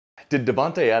Did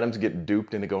Davante Adams get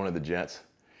duped into going to the Jets?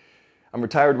 I'm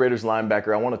retired Raiders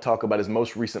linebacker. I want to talk about his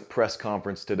most recent press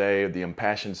conference today, the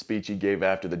impassioned speech he gave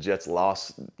after the Jets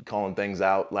loss, calling things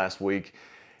out last week.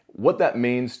 What that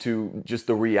means to just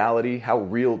the reality, how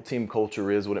real team culture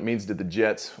is, what it means to the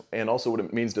Jets, and also what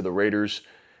it means to the Raiders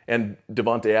and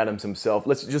Davante Adams himself.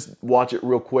 Let's just watch it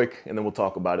real quick, and then we'll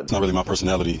talk about it. It's not really my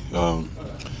personality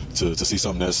to see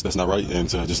something that's not right and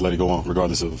to just let it go on,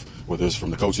 regardless of whether it's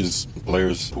from the coaches,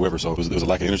 players, whoever. So there's a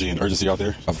lack of energy and urgency out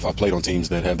there. I've played on teams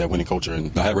that have that winning culture,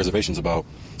 and I had reservations about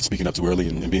speaking up too early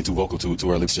and being too vocal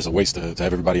too early. It's just a waste to have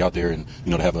everybody out there and,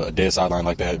 to have a dead sideline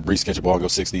like that. Brees catch a ball and go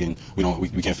 60, and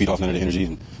we can't feed off none of the energy,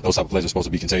 and those type of plays are supposed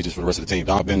to be contagious for the rest of the team.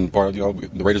 I've been part of,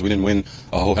 the Raiders, we didn't win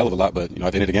a whole hell of a lot, but, at the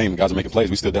end of the game, guys are making plays.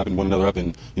 We still dapping one another up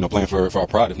and, playing for our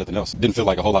pride, if nothing else. Didn't feel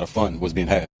like a whole lot of fun was being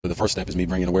had. The first step is me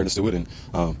bringing awareness to it, and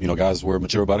guys were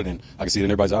mature about it, and I could see it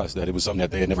in everybody's eyes that it was something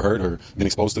that they had never heard or been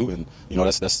exposed to, and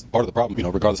that's part of the problem.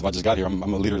 Regardless if I just got here, I'm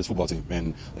a leader of this football team,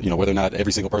 and whether or not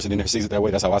every single person in there sees it that way,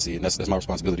 that's how I see it, and that's my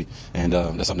responsibility, and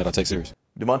that's something that I take serious.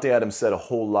 Davante Adams said a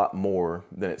whole lot more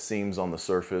than it seems on the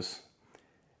surface.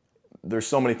 There's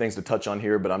so many things to touch on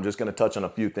here, but I'm just going to touch on a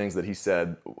few things that he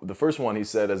said. The first one he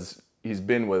said is he's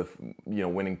been with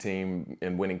winning team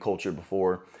and winning culture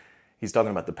before. He's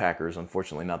talking about the Packers,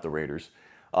 unfortunately not the Raiders.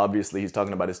 Obviously, he's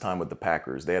talking about his time with the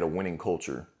Packers. They had a winning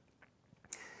culture.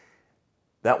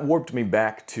 That warped me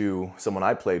back to someone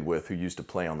I played with who used to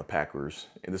play on the Packers.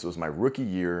 And this was my rookie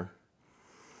year.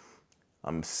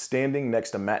 I'm standing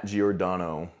next to Matt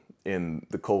Giordano in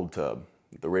the cold tub.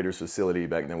 The Raiders facility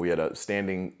back then, we had a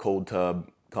standing cold tub,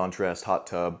 contrast hot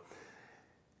tub.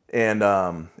 And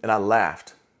I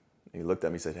laughed. He looked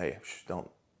at me and said, "Hey,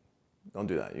 don't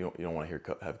do that. You don't want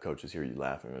to have coaches hear you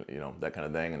laughing, that kind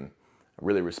of thing." And I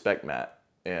really respect Matt.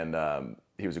 And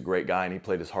he was a great guy, and he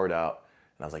played his heart out.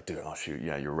 And I was like, "Dude, oh shoot,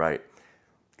 yeah, you're right."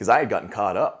 Because I had gotten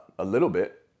caught up a little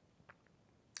bit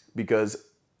because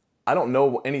I don't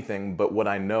know anything but what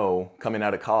I know coming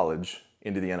out of college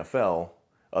into the NFL,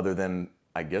 other than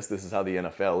I guess this is how the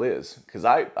NFL is. Because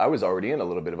I was already in a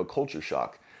little bit of a culture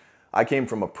shock. I came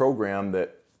from a program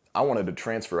that I wanted to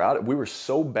transfer out. We were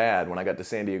so bad when I got to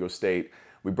San Diego State.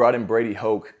 We brought in Brady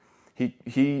Hoke.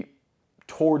 He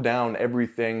tore down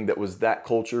everything that was that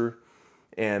culture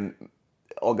and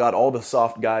got all the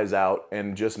soft guys out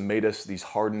and just made us these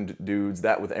hardened dudes.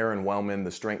 That with Aaron Wellman,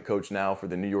 the strength coach now for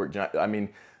the New York Giants. I mean,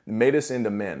 made us into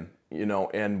men,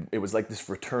 and it was like this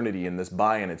fraternity and this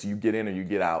buy-in. It's you get in or you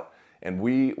get out. And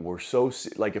we were so,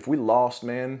 like, if we lost,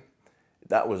 man,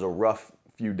 that was a rough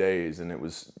few days, and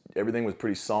everything was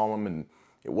pretty solemn, and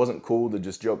it wasn't cool to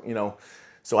just joke,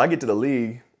 So I get to the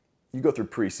league, you go through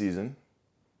preseason,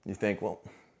 you think, well,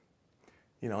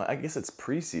 I guess it's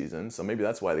preseason, so maybe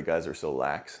that's why the guys are so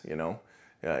lax,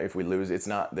 if we lose, it's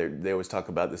not, they always talk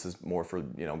about this is more for,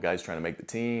 guys trying to make the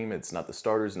team, it's not the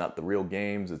starters, not the real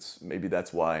games, maybe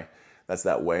that's why that's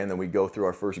that way. And then we go through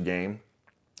our first game,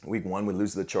 week 1, we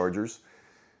lose to the Chargers.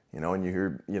 And you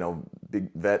hear,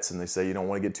 big vets, and they say, you don't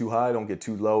want to get too high, don't get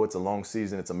too low. It's a long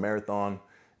season. It's a marathon.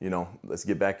 Let's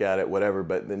get back at it, whatever.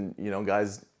 But then,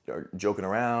 guys are joking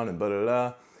around and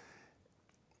blah.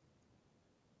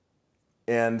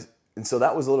 And so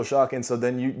that was a little shocking. So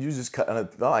then you just kind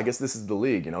of, oh, I guess this is the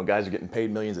league. Guys are getting paid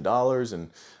millions of dollars, and,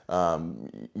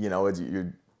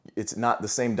 it's not the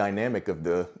same dynamic of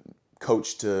the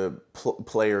coach to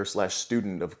player /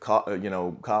 student of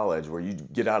college, where you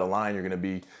get out of line, you're going to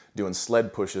be doing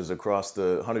sled pushes across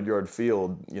the 100-yard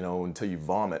field, until you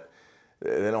vomit.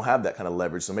 They don't have that kind of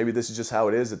leverage. So maybe this is just how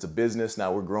it is. It's a business.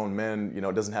 Now we're grown men.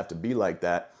 It doesn't have to be like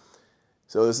that.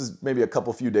 So this is maybe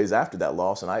a few days after that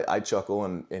loss, and I chuckle,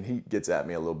 and he gets at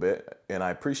me a little bit, and I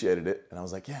appreciated it. And I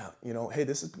was like, yeah, hey,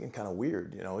 this is kind of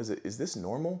weird. Is this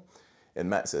normal? And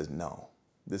Matt says, no,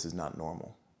 this is not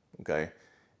normal. Okay.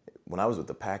 When I was with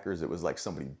the Packers, it was like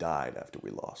somebody died after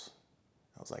we lost.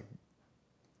 I was like,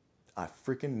 I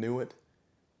freaking knew it.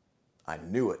 I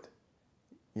knew it,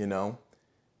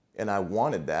 and I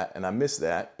wanted that, and I missed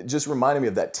that. It just reminded me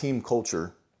of that team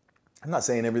culture. I'm not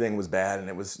saying everything was bad and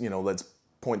it was, let's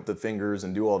point the fingers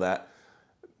and do all that.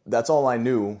 That's all I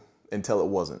knew until it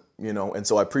wasn't, and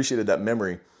so I appreciated that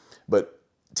memory. But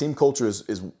team culture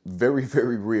is very,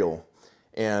 very real,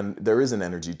 and there is an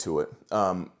energy to it.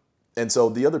 And so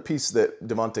the other piece that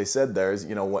Davante said there is,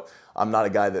 I'm not a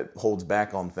guy that holds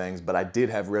back on things, but I did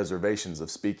have reservations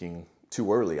of speaking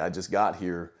too early. I just got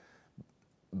here,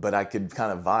 but I could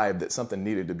kind of vibe that something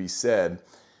needed to be said.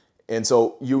 And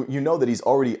so you know that he's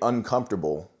already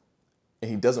uncomfortable,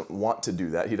 and he doesn't want to do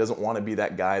that. He doesn't want to be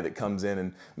that guy that comes in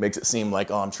and makes it seem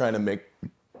like, oh, I'm trying to make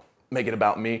it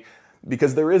about me.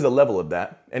 because there is a level of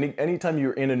that. Anytime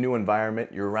you're in a new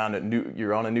environment, you're on a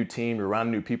new team, you're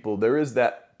around new people, there is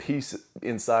that piece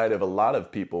inside of a lot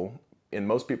of people, in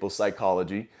most people's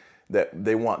psychology, that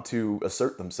they want to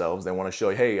assert themselves. They want to show,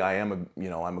 hey, I'm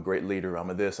a great leader. I'm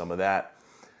a this, I'm a that.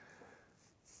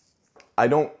 I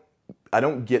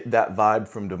don't get that vibe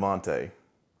from Davante.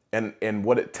 And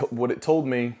what it told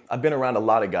me, I've been around a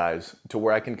lot of guys to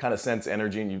where I can kind of sense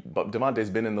energy. But Davante's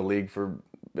been in the league for,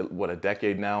 a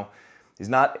decade now. He's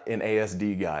not an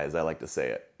ASD guy, as I like to say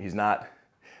it. He's not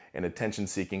an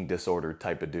attention-seeking disorder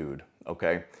type of dude,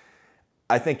 okay?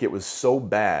 I think it was so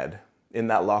bad in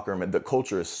that locker room, the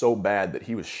culture is so bad that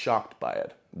he was shocked by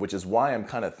it, which is why I'm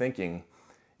kind of thinking,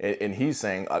 and he's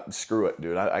saying, screw it,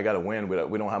 dude, I got to win.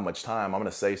 We don't have much time. I'm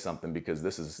going to say something because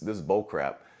this is bull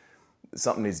crap.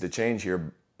 Something needs to change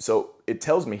here. So it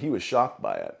tells me he was shocked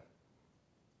by it.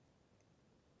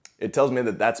 It tells me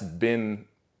that that's been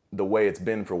the way it's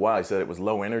been for a while. He said it was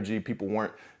low energy. People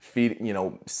weren't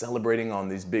celebrating on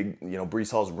these big,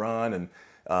 Breece Hall's run,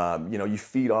 and you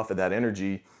feed off of that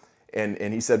energy.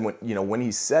 And he said when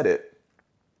he said it,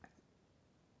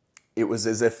 it was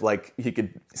as if like he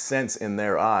could sense in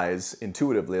their eyes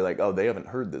intuitively, like, oh, they haven't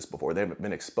heard this before. They haven't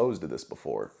been exposed to this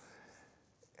before.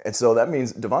 And so that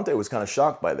means Davante was kind of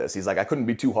shocked by this. He's like, I couldn't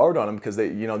be too hard on him because they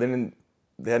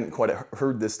hadn't quite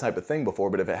heard this type of thing before.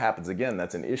 But if it happens again,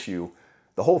 that's an issue.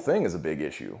 The whole thing is a big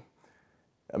issue.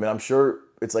 I mean, I'm sure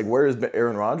it's like, where has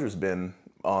Aaron Rodgers been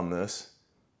on this?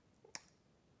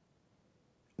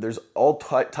 There's all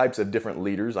types of different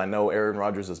leaders. I know Aaron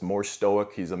Rodgers is more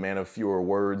stoic. He's a man of fewer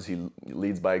words. He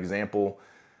leads by example.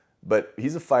 But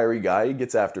he's a fiery guy. He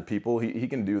gets after people. He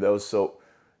can do those. So,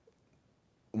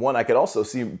 one, I could also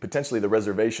see potentially the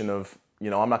reservation of,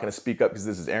 I'm not going to speak up because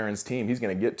this is Aaron's team. He's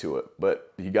going to get to it.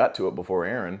 But he got to it before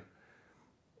Aaron.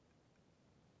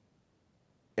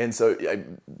 And so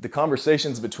the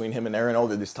conversations between him and Aaron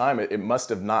over this time, it must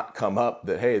have not come up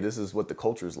that, hey, this is what the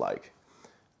culture's like.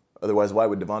 Otherwise, why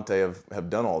would Davante have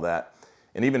done all that?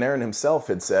 And even Aaron himself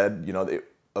had said,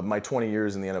 of my 20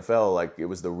 years in the NFL, like, it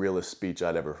was the realest speech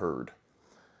I'd ever heard.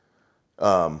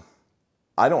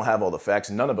 I don't have all the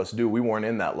facts. None of us do. We weren't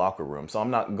in that locker room. So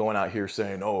I'm not going out here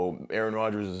saying, oh, Aaron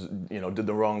Rodgers, did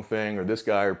the wrong thing, or this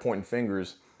guy, or pointing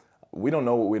fingers. We don't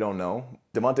know what we don't know.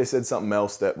 Davante said something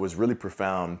else that was really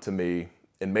profound to me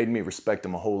and made me respect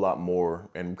him a whole lot more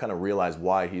and kind of realize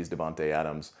why he's Davante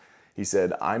Adams. He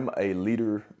said, I'm a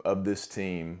leader of this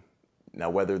team. Now,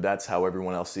 whether that's how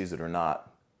everyone else sees it or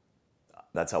not,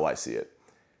 that's how I see it.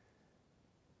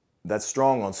 That's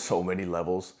strong on so many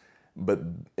levels, but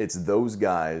it's those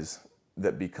guys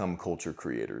that become culture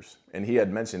creators. And he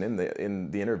had mentioned in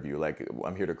the interview, like,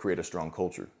 I'm here to create a strong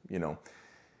culture,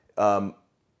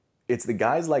 It's the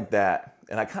guys like that,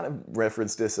 and I kind of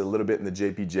referenced this a little bit in the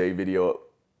JPJ video,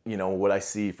 what I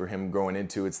see for him growing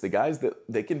into. It's the guys that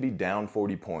they can be down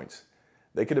 40 points.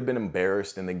 They could have been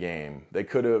embarrassed in the game. They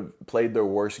could have played their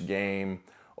worst game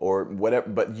or whatever,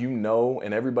 but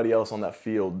and everybody else on that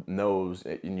field knows,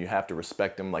 and you have to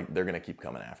respect them, like, they're going to keep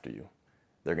coming after you.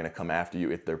 They're going to come after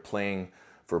you if they're playing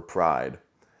for pride.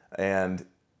 And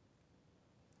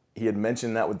he had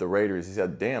mentioned that with the Raiders. He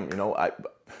said, damn,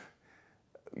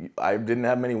 I didn't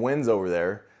have many wins over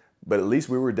there, but at least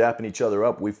we were dapping each other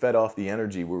up. We fed off the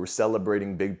energy. We were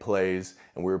celebrating big plays,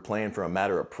 and we were playing for a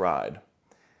matter of pride.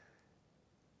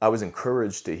 I was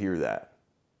encouraged to hear that.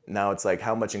 Now it's like,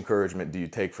 how much encouragement do you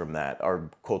take from that? Our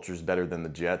culture's better than the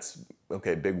Jets.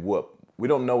 Okay, big whoop. We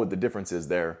don't know what the difference is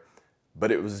there,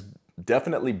 but it was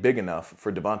definitely big enough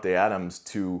for Davante Adams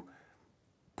to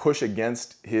push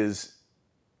against his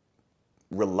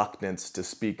reluctance to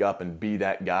speak up and be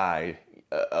that guy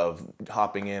of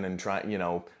hopping in and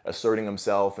trying, asserting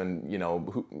himself and,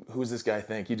 who's this guy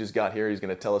think? He just got here. He's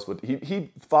going to tell us what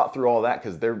he fought through all that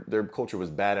because their culture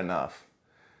was bad enough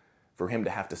for him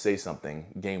to have to say something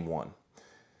game one.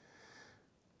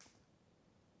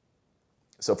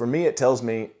 So for me, it tells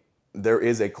me there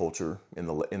is a culture in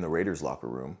the Raiders locker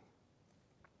room,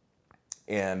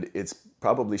 and it's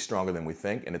probably stronger than we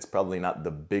think, and it's probably not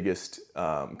the biggest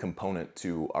component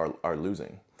to our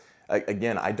losing.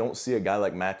 Again, I don't see a guy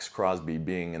like Max Crosby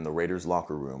being in the Raiders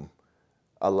locker room,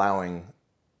 allowing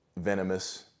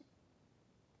venomous,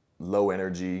 low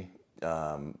energy,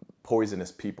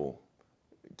 poisonous people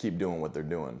keep doing what they're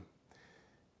doing.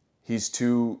 He's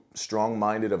too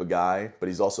strong-minded of a guy, but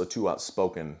he's also too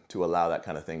outspoken to allow that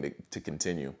kind of thing to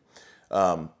continue.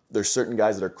 There's certain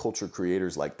guys that are culture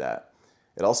creators like that.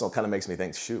 It also kind of makes me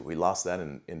think, shoot, we lost that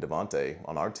in Davante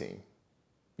on our team.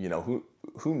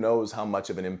 Who knows how much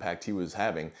of an impact he was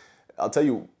having. I'll tell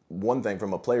you one thing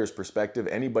from a player's perspective,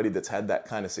 anybody that's had that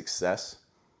kind of success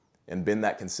and been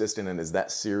that consistent and is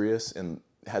that serious and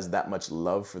has that much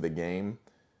love for the game,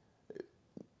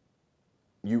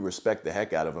 you respect the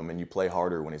heck out of him and you play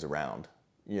harder when he's around.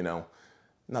 You know,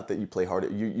 not that you play harder,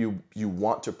 you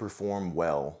want to perform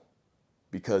well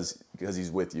because he's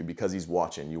with you, because he's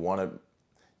watching. Don't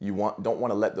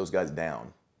want to let those guys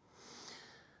down.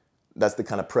 That's the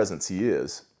kind of presence he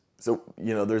is. So,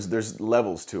 you know, there's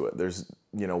levels to it. There's,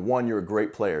 you know, one, you're a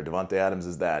great player. Davante Adams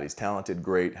is that. He's talented,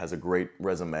 great, has a great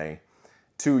resume.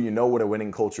 Two, you know what a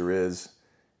winning culture is,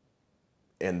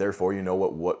 and therefore you know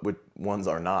what ones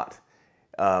are not.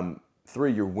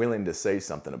 Three, you're willing to say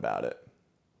something about it.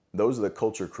 Those are the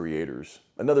culture creators.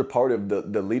 Another part of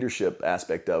the leadership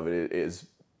aspect of it is,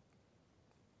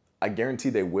 I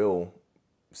guarantee they will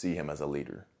see him as a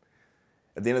leader.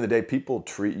 At the end of the day, people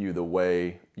treat you the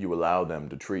way you allow them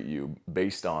to treat you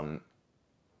based on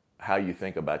how you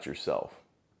think about yourself.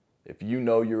 If you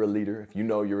know you're a leader, if you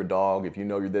know you're a dog, if you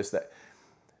know you're this, that,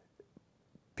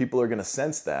 people are going to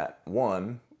sense that,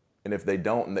 one, and if they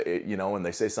don't, and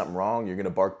they say something wrong, you're going to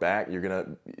bark back.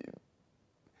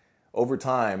 Over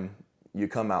time, you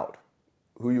come out.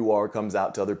 Who you are comes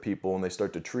out to other people, and they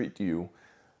start to treat you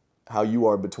how you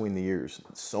are between the ears.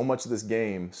 So much of this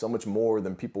game, so much more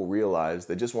than people realize.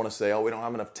 They just want to say, oh, we don't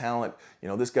have enough talent. You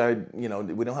know, this guy, we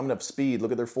don't have enough speed.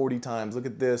 Look at their 40 times. Look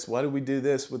at this. Why did we do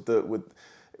this with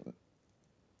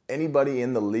anybody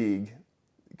in the league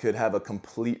could have a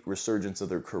complete resurgence of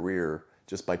their career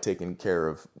just by taking care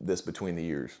of this between the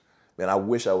ears. Man, I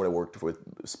wish I would have worked with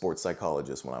sports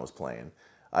psychologists when I was playing.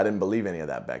 I didn't believe any of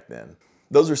that back then.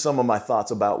 Those are some of my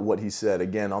thoughts about what he said.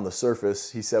 Again, on the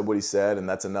surface, he said what he said, and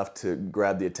that's enough to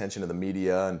grab the attention of the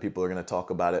media, and people are going to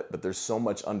talk about it, but there's so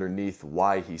much underneath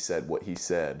why he said what he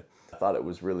said. I thought it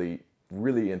was really,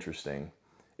 really interesting.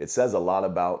 It says a lot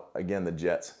about, again, the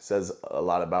Jets. It says a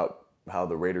lot about how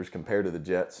the Raiders compare to the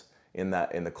Jets in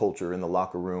the culture, in the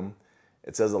locker room.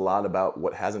 It says a lot about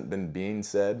what hasn't been being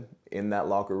said in that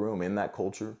locker room, in that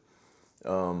culture.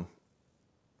 And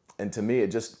to me, it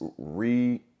just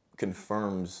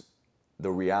reconfirms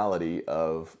the reality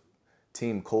of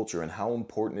team culture and how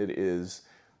important it is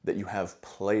that you have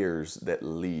players that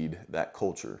lead that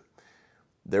culture.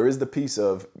 There is the piece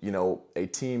of, a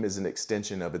team is an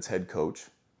extension of its head coach,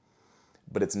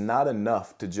 but it's not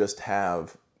enough to just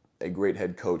have a great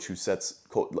head coach who sets.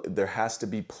 There has to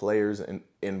be players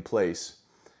in place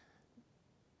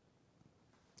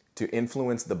to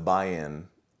influence the buy-in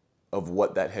of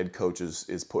what that head coach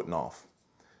is putting off.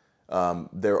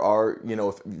 There are,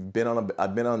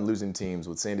 I've been on losing teams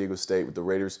with San Diego State, with the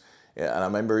Raiders, and I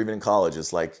remember even in college,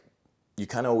 it's like you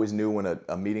kind of always knew when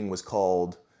a meeting was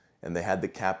called and they had the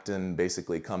captain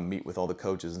basically come meet with all the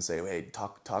coaches and say, hey,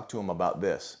 talk to them about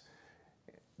this.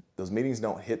 Those meetings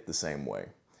don't hit the same way.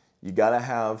 You got to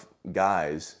have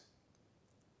guys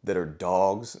that are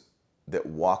dogs, that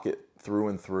walk it through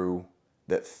and through,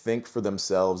 that think for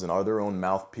themselves and are their own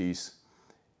mouthpiece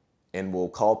and will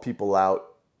call people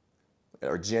out,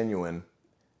 are genuine.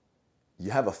 You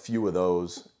have a few of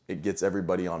those, it gets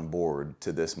everybody on board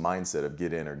to this mindset of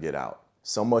get in or get out.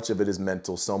 So much of it is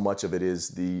mental, so much of it is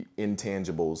the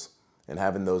intangibles, and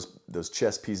having those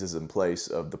chess pieces in place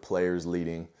of the players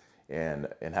leading and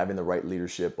having the right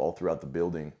leadership all throughout the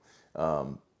building.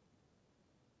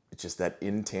 It's just that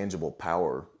intangible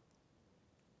power.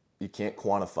 You can't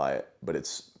quantify it, but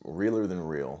it's realer than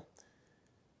real.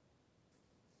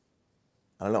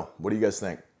 I don't know. What do you guys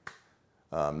think?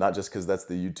 Not just because that's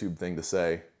the YouTube thing to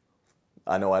say.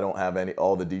 I know I don't have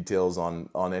all the details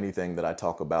on anything that I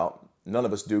talk about. None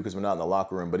of us do because we're not in the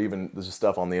locker room, but even there's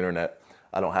stuff on the internet.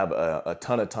 I don't have a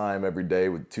ton of time every day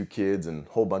with 2 kids and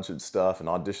a whole bunch of stuff and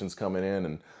auditions coming in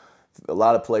and a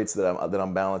lot of plates that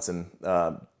I'm balancing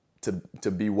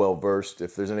to be well versed.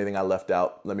 If there's anything I left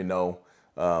out, let me know.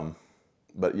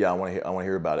 But yeah, I want to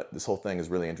hear about it. This whole thing is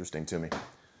really interesting to me.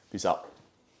 Peace out.